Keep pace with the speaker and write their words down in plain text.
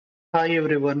Hi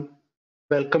everyone,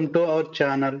 welcome to our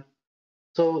channel.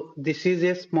 So this is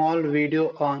a small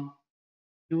video on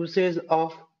usage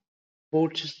of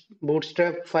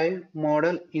Bootstrap 5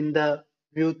 model in the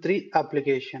Vue 3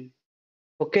 application.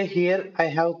 Okay, here I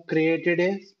have created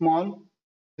a small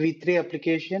V3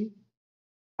 application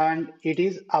and it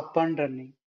is up and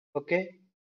running. Okay,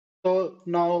 so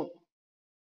now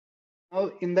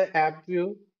in the app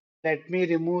view, let me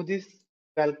remove this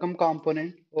welcome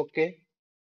component. Okay,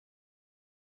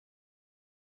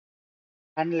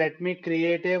 and let me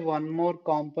create a one more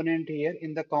component here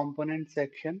in the component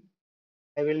section.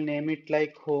 I will name it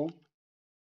like home.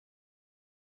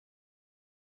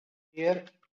 Here,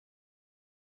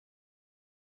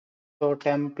 so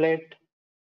template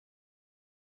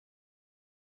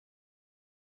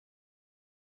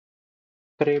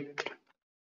script.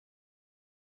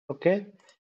 Okay,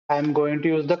 I'm going to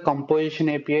use the composition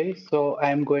API. So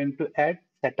I'm going to add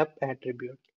setup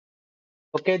attribute.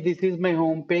 Okay, this is my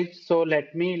home page. So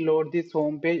let me load this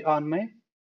home page on my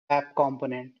app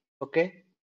component. Okay,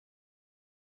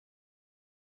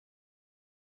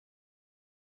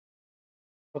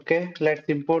 okay, let's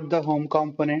import the home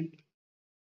component.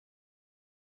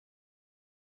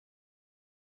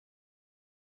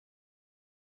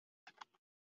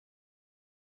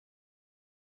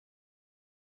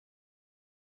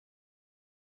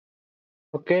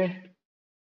 Okay,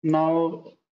 now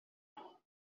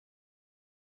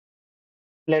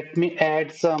let me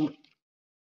add some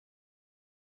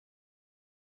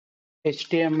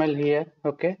HTML here.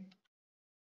 Okay,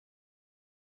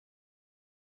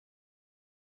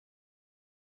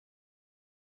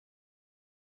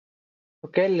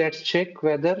 okay, let's check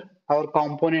whether our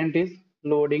component is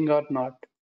loading or not.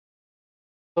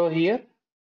 So here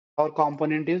our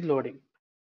component is loading.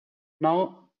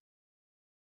 Now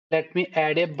let me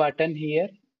add a button here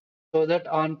so that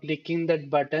on clicking that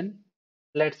button,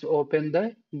 let's open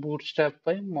the Bootstrap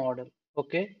 5 model.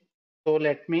 Okay. So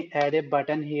let me add a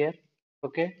button here.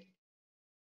 Okay.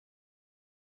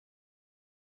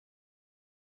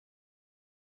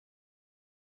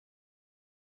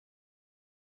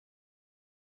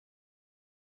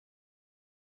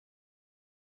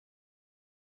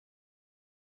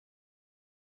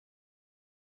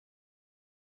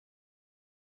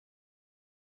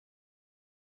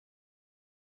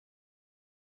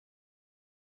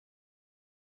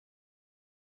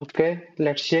 Okay.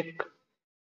 Let's check.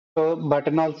 So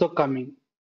button also coming.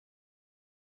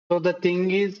 So the thing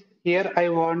is here I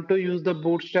want to use the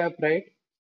Bootstrap, right?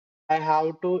 I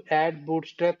have to add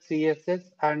Bootstrap CSS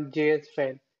and JS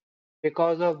file.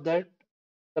 Because of that,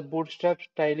 the Bootstrap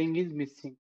styling is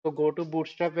missing. So go to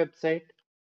Bootstrap website.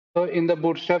 So in the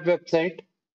Bootstrap website,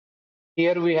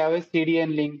 here we have a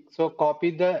CDN link. So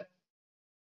copy the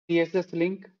CSS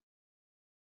link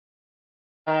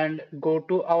and go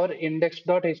to our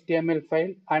index.html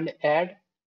file and add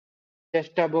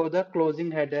just above the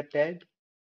closing header tag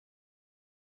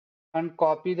and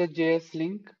copy the JS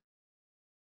link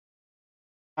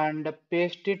and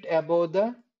paste it above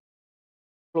the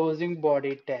closing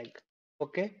body tag.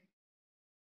 Okay.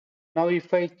 Now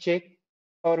if I check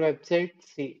our website,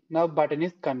 see now button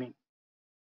is coming.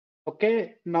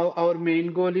 Okay, now our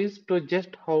main goal is to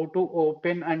just how to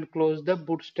open and close the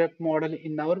Bootstrap model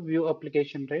in our Vue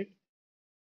application, right?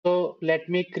 So let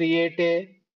me create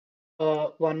a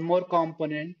one more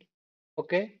component.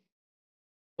 Okay,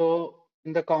 so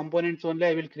in the components only,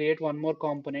 I will create one more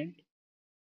component.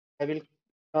 I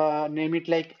will name it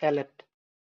like alert,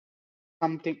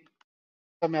 something,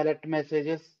 some alert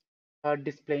messages are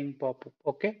displaying pop-up.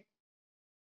 Okay,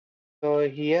 so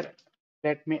here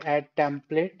let me add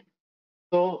template.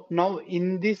 So now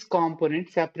in this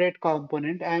component, separate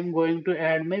component, I am going to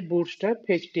add my Bootstrap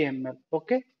HTML.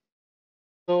 Okay,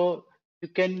 so you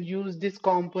can use this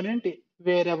component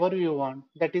wherever you want.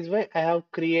 That is why I have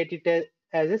created it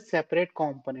as a separate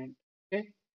component.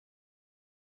 Okay,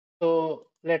 so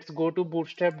let's go to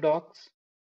Bootstrap docs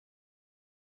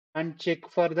and check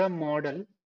for the model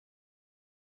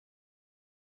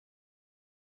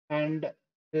and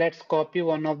let's copy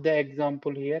one of the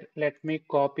example here. Let me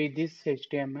copy this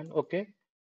HTML. Okay,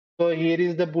 so here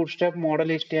is the Bootstrap model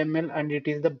HTML and it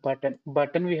is the button.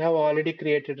 Button we have already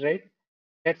created, right?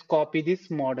 Let's copy this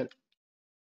model.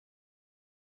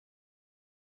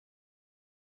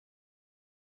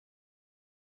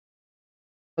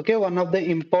 Okay, one of the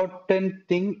important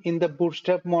thing in the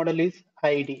Bootstrap model is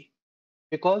ID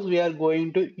because we are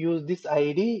going to use this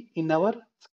ID in our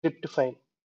script file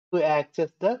to access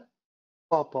the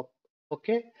pop-up.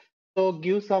 Okay, so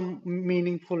give some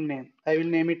meaningful name. I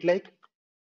will name it like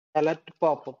alert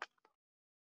pop-up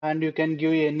and you can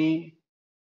give any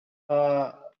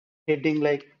uh, heading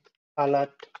like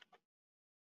alert.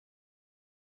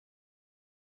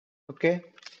 Okay,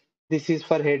 this is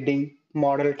for heading,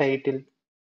 model title.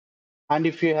 And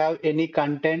if you have any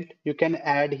content, you can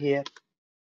add here.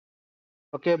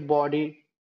 Okay, body.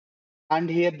 And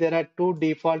here there are two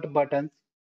default buttons.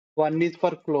 One is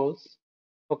for close.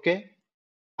 Okay,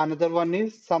 another one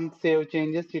is some save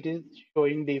changes. It is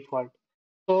showing default.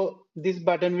 So this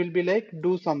button will be like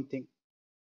do something.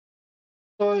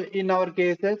 So in our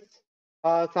cases,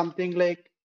 something like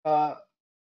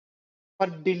for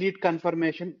delete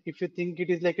confirmation, if you think it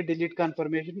is like a delete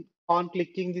confirmation, on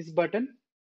clicking this button,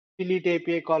 delete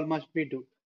API call must be do.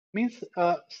 Means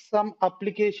some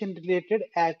application related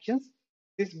actions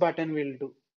this button will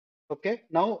do. Okay.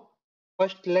 Now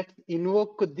first let's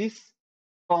invoke this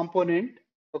component.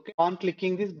 Okay. On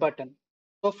clicking this button.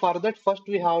 So for that first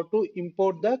we have to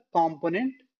import the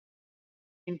component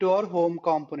into our home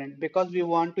component because we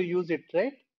want to use it,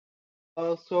 right?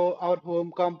 So our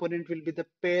home component will be the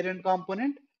parent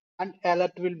component and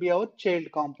alert will be our child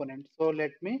component. So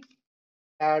let me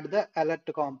add the alert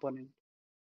component.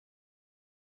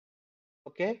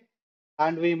 Okay.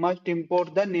 And we must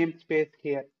import the namespace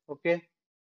here. Okay.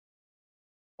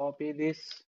 Copy this.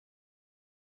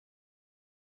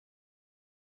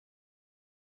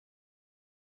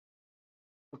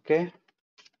 Okay.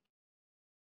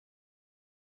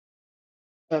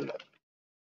 Alert.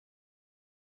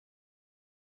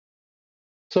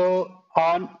 So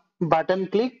on button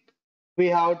click, we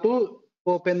have to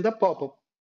open the pop-up.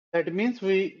 That means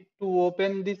we to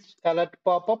open this alert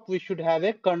pop-up, we should have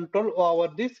a control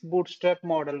over this bootstrap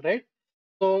model, right?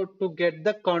 So to get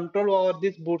the control over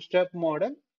this bootstrap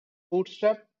model,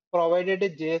 bootstrap provided a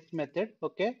JS method.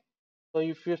 Okay. So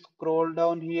if you scroll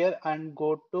down here and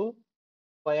go to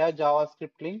via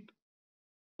JavaScript link,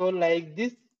 so like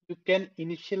this, you can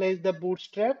initialize the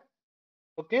bootstrap.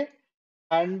 Okay.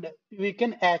 And we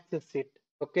can access it.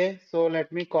 Okay. So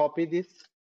let me copy this.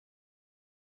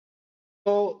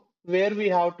 So where we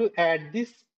have to add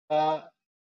this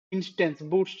instance,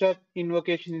 bootstrap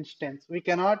invocation instance, we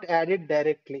cannot add it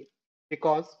directly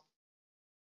because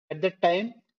at the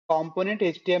time component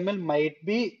HTML might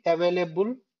be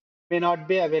available, may not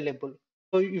be available.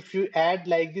 So if you add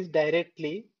like this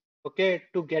directly, okay,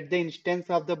 to get the instance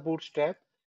of the bootstrap,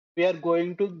 we are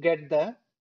going to get the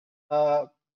uh,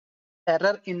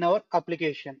 error in our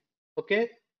application.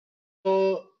 Okay,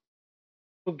 so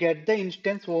to get the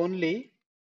instance only,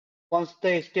 once the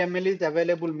HTML is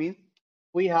available means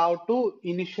we have to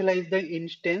initialize the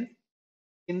instance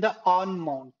in the on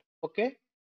mount. Okay,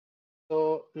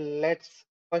 so let's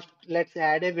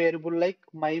add a variable like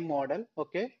my model.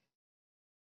 Okay,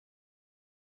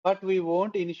 but we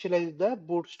won't initialize the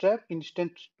bootstrap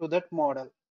instance to that model.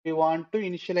 We want to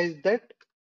initialize that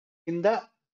in the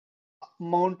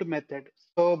mount method.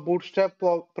 So bootstrap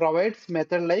provides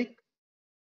method like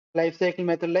lifecycle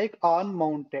method like on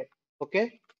mounted.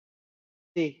 Okay,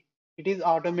 see it is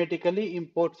automatically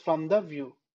imports from the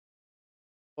view.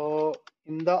 So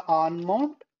in the on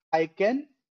mount, I can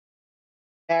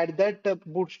add that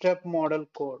bootstrap model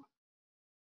code.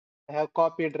 I have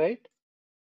copied, right?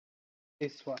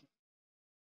 This one.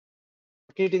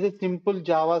 Okay, it is a simple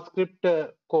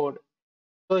JavaScript code.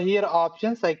 So here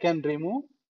options I can remove.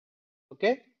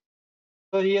 Okay.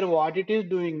 So here what it is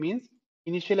doing means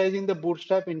initializing the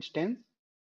bootstrap instance.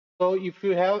 So if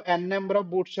you have n number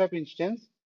of bootstrap instance,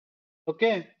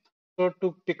 okay. So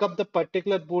to pick up the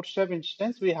particular bootstrap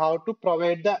instance, we have to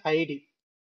provide the ID.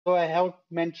 So I have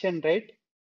mentioned, right?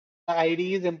 The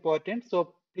ID is important.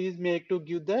 So please make to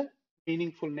give the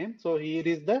meaningful name. So here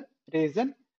is the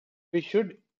reason we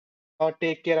should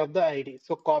take care of the ID.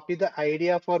 So copy the ID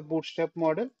of our bootstrap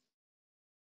model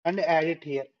and add it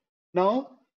here.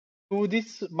 Now to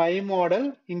this my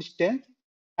model instance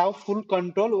have full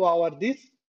control over this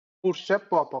bootstrap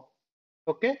pop-up.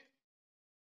 Okay.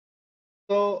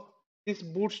 So this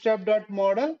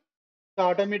bootstrap.model is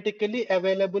automatically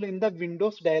available in the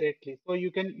Windows directly. So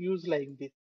you can use like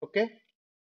this. Okay.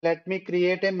 Let me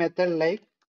create a method like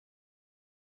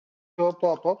show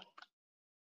pop-up.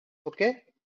 Okay.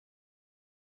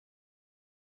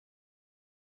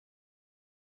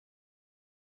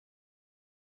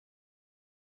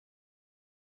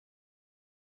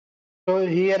 So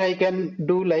here I can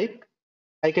do like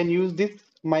I can use this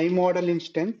my model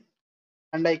instance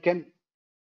and I can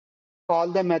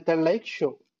call the method like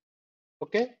show.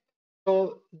 Okay.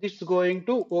 So this is going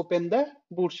to open the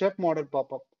bootstrap model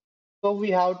pop-up. So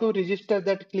we have to register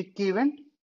that click event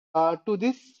to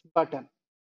this button.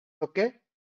 Okay.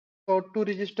 So to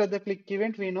register the click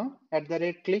event, we know at the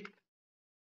rate click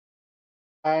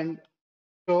and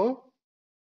show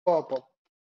pop-up.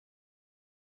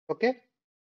 Okay,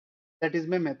 that is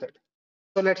my method.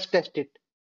 So let's test it.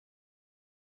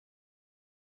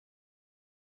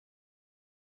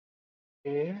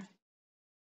 Okay.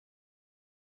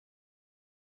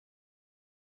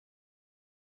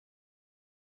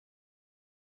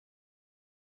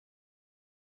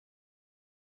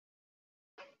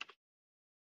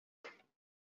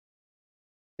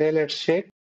 Okay, let's check.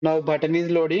 Now button is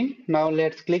loading. Now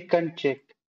let's click and check.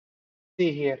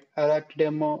 See here, alert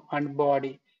demo and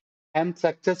body. I am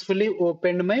successfully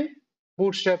opened my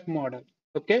Bootstrap model.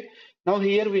 Okay. Now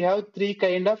here we have three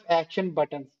kind of action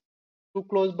buttons. Two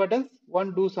close buttons,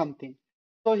 one do something.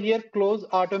 So here close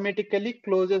automatically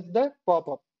closes the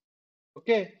pop-up.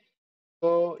 Okay.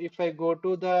 So if I go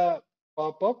to the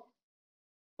pop-up,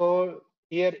 so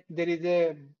here there is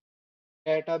a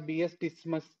data BS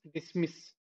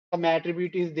dismiss. Some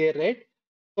attribute is there, right?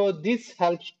 So this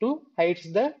helps to hide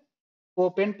the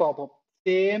open pop-up.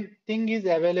 Same thing is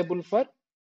available for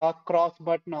a cross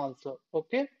button also.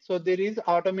 Okay, so there is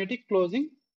automatic closing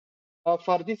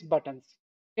for these buttons.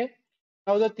 Okay,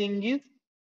 now the thing is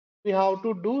we have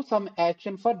to do some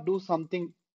action for do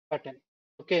something button.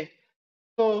 Okay,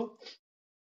 so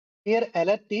here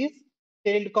alert is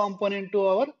child component to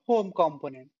our home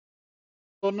component.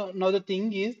 So now the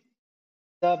thing is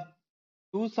the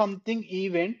do something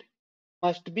event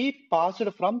must be passed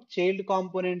from child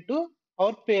component to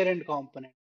our parent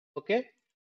component. Okay,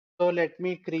 so let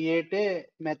me create a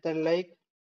method like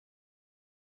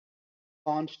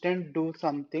constant do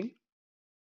something.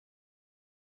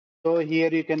 So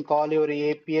here you can call your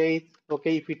APIs.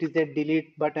 Okay, if it is a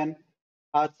delete button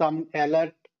or some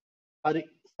alert or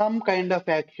some kind of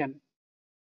action.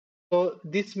 So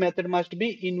this method must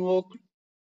be invoked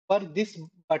for this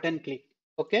button click.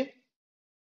 Okay,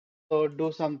 so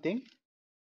do something.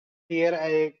 Here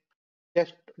I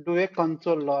just do a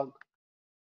console log.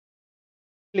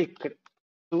 Click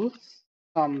do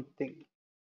something.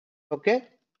 Okay.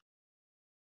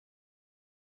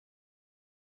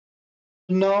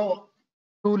 Now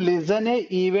to listen a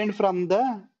event from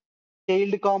the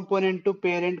child component to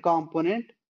parent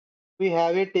component, we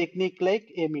have a technique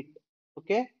like emit.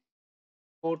 Okay,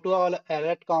 go to our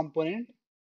alert component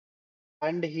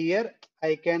and here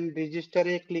I can register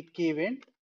a click event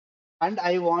and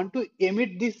I want to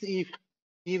emit this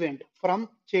event from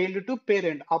child to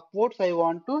parent. Upwards I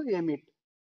want to emit.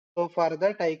 So for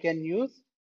that I can use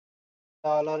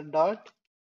dollar dot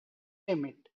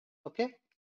emit. Okay,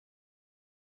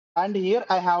 and here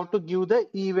I have to give the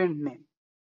event name.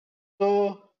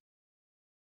 So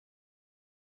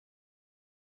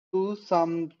do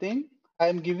something. I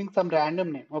am giving some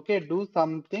random name. Okay, do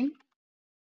something.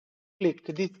 Click.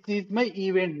 This is my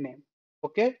event name.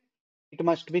 Okay, it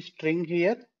must be string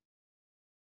here.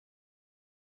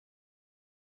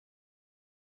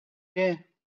 Okay,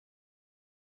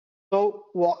 so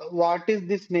what is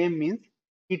this name means?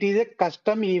 It is a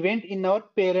custom event in our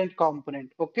parent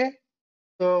component. Okay,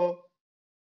 so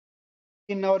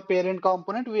in our parent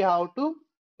component, we have to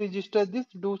register this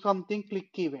do something click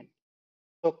event.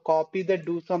 So copy the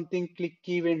do something click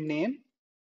event name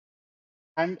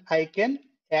and I can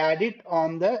add it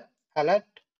on the alert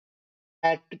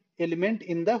at element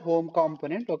in the home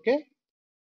component. Okay,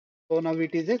 so now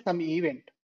it is a some event.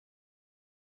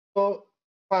 So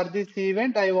for this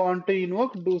event, I want to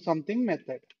invoke do something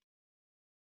method.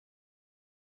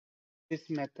 This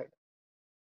method.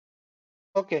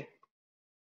 Okay,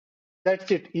 that's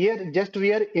it. Here, just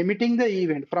we are emitting the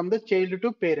event from the child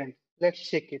to parent. Let's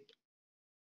check it.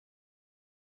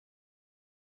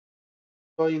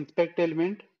 So inspect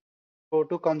element, go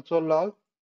to console log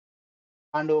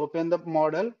and open the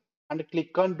model and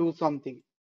click on do something.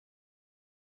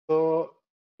 So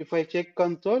if I check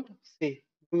console, see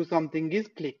do something is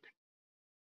clicked.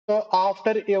 So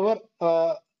after your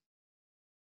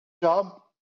job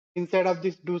inside of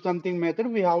this do something method,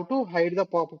 we have to hide the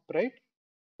pop-up, right?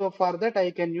 So for that,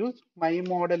 I can use my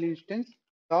model instance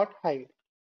dot hide.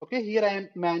 Okay, here I am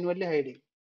manually hiding.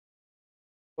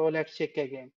 So let's check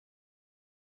again.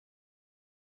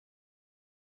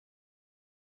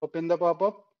 Open the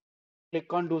pop-up,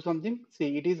 click on do something.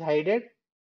 See, it is hided,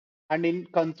 and in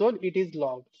console, it is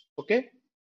logged. Okay,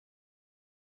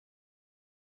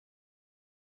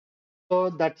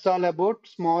 so that's all about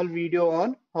small video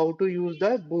on how to use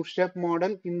the Bootstrap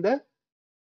model in the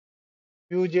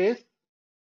Vue.js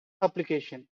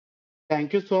application.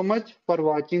 Thank you so much for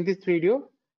watching this video.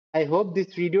 I hope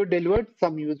this video delivered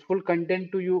some useful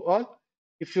content to you all.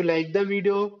 If you like the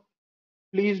video,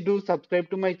 please do subscribe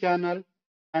to my channel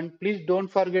and please don't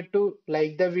forget to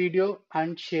like the video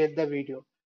and share the video.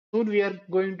 Soon we are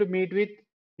going to meet with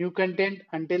new content.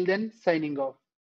 Until then, signing off.